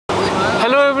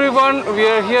Hello everyone, we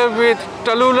are here with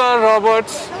Tallulah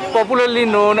Roberts, popularly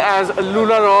known as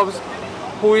Lularobs,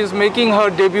 who is making her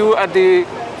debut at the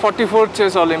 44th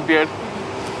Chess Olympiad.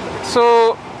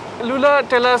 So, Lula,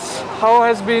 tell us how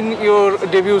has been your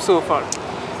debut so far?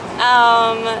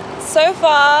 So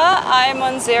far, I'm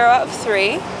on 0 out of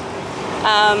 3.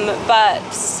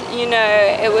 But you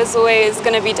know, it was always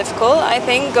going to be difficult. I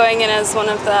think going in as one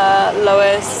of the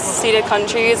lowest seeded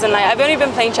countries, and I've only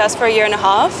been playing chess for a year and a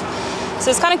half, so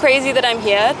it's kind of crazy that I'm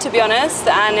here, to be honest.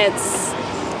 And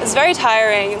it's very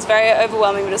tiring, it's very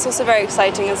overwhelming, but it's also very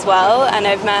exciting as well. And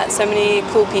I've met so many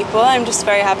cool people. I'm just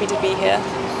very happy to be here.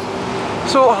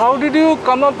 So how did you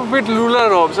come up with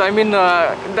Lularobs? I mean,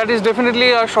 that is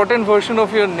definitely a shortened version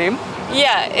of your name.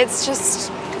 Yeah, it's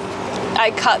just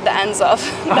I cut the ends off.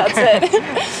 That's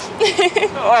it.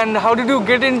 And how did you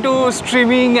get into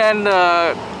streaming and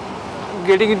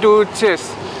getting into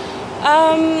chess?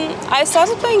 I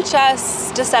started playing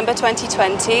chess December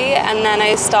 2020, and then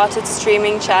I started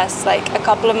streaming chess like a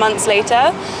couple of months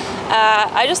later.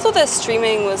 I just thought that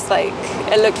streaming was like,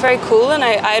 it looked very cool, and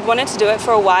I had wanted to do it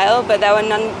for a while, but there were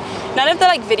none of the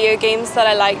like video games that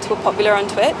I liked were popular on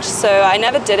Twitch, so I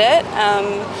never did it.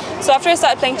 So after I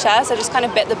started playing chess, I just kind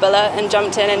of bit the bullet and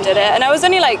jumped in and did it. And I was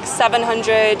only like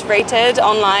 700 rated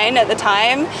online at the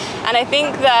time, and I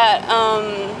think that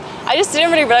I just didn't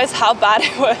really realize how bad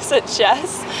I was at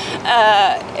chess.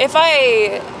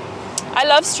 I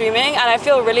love streaming, and I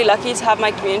feel really lucky to have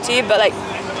my community, but like,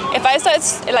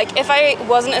 if I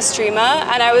wasn't a streamer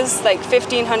and I was like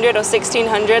 1500 or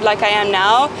 1600 like I am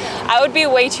now, I would be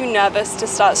way too nervous to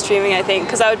start streaming, I think,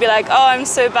 because I would be like, oh, I'm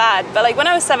so bad. But like when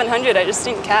I was 700, I just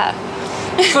didn't care.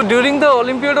 So during the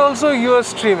Olympiad also you are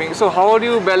streaming. So how are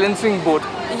you balancing both?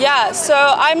 Yeah, so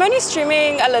I'm only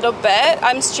streaming a little bit.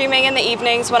 I'm streaming in the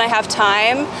evenings when I have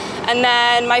time, and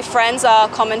then my friends are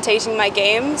commentating my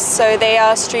games, so they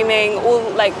are streaming all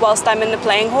like whilst I'm in the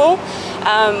playing hall,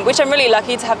 which I'm really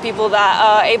lucky to have people that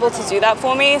are able to do that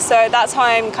for me. So that's how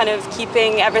I'm kind of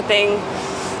keeping everything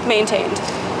maintained.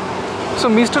 So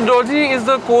Mr. Dorji is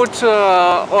the coach,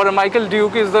 or Michael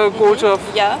Duke is the coach of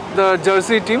the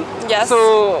Jersey team. Yes.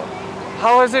 So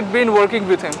how has it been working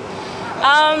with him?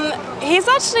 He's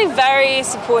actually very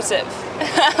supportive.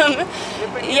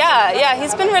 Yeah,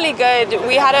 he's been really good.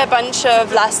 We had a bunch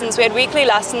of lessons. We had weekly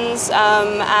lessons,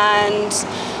 and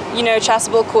you know,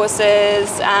 Chessable courses,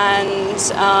 and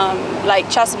like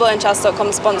Chessable and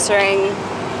Chess.com sponsoring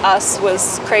us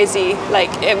was crazy. Like,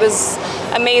 it was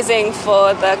amazing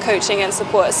for the coaching and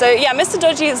support. So yeah, Mr.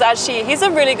 Dorji is actually, he's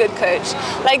a really good coach.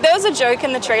 Like, there was a joke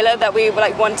in the trailer that we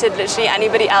like wanted literally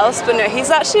anybody else, but no, he's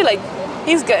actually like,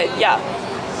 he's good, yeah.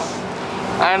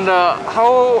 And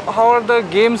how are the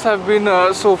games have been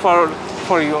so far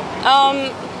for you?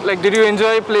 Like, did you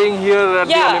enjoy playing here at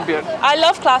the Olympiad? I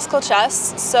love classical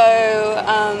chess, so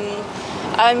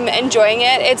I'm enjoying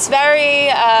it. It's very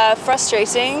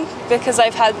frustrating because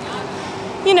I've had,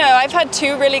 you know, I've had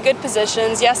 2 really good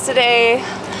positions. Yesterday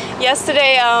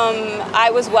I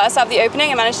was worse at the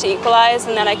opening. I managed to equalize,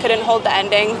 and then I couldn't hold the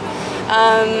ending.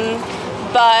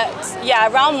 But yeah,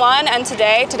 round 1 and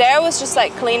today I was just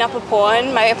like clean up a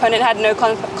pawn. My opponent had no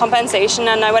compensation,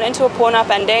 and I went into a pawn up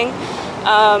ending.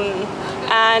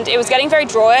 And it was getting very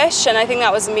drawish, and I think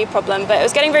that was a me problem, but it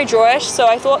was getting very drawish, so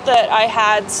I thought that I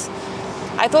had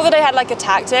like a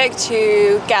tactic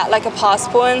to get like a passed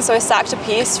pawn, so I sacked a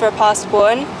piece for a passed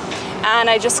pawn, and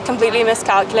I just completely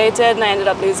miscalculated, and I ended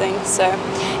up losing. So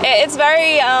it's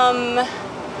very,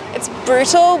 it's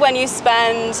brutal when you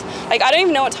spend, like, I don't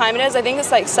even know what time it is. I think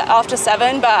it's like after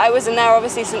 7, but I was in there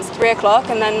obviously since 3 o'clock,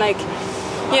 and then like,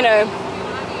 you know,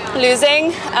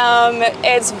 losing,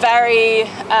 it's very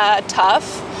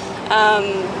tough.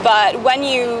 But when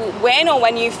you win, or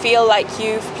when you feel like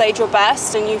you've played your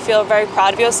best and you feel very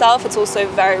proud of yourself, it's also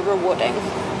very rewarding.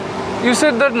 You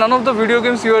said that none of the video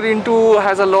games you are into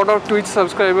has a lot of Twitch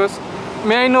subscribers.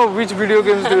 May I know which video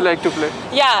games do you like to play?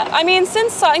 Yeah, I mean,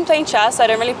 since starting playing chess, I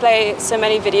don't really play so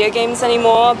many video games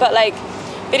anymore, but like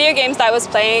video games that I was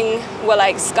playing were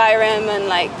like Skyrim and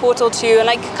like Portal 2 and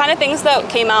like kind of things that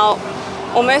came out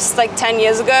almost like 10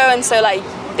 years ago, and so like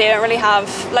they don't really have,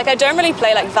 like, I don't really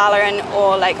play like Valorant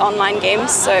or like online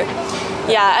games, so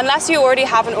yeah, unless you already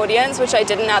have an audience, which I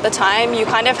didn't at the time, you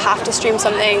kind of have to stream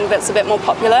something that's a bit more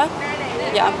popular.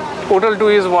 Yeah. Portal 2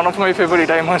 is one of my favorite,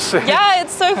 I must say. Yeah,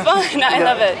 it's so fun. I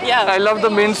love it. Yeah. I love the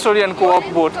main story and co-op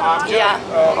both. Yeah.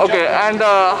 Okay, and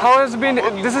how has been,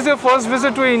 this is your first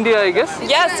visit to India, I guess?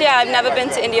 Yes, yeah, I've never been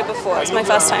to India before. It's my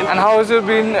first time. And how has it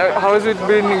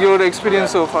been your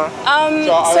experience so far?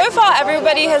 So far,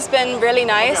 everybody has been really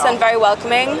nice and very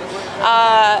welcoming.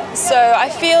 So I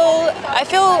feel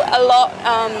a lot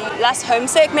less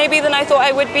homesick maybe than I thought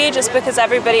I would be, just because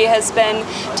everybody has been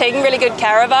taking really good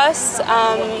care of us.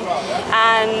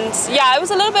 And yeah, I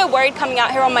was a little bit worried coming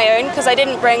out here on my own because I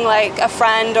didn't bring like a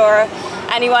friend or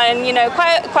anyone. You know,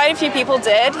 quite a few people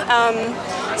did.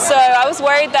 So I was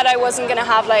worried that I wasn't going to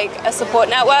have like a support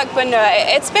network, but no,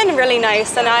 it's been really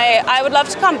nice, and I would love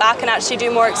to come back and actually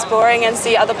do more exploring and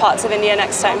see other parts of India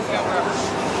next time.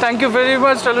 Thank you very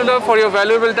much, Tallulah, for your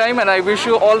valuable time, and I wish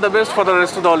you all the best for the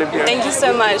rest of the Olympiad. Thank you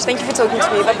so much. Thank you for talking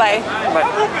to me. Bye-bye.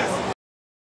 Bye.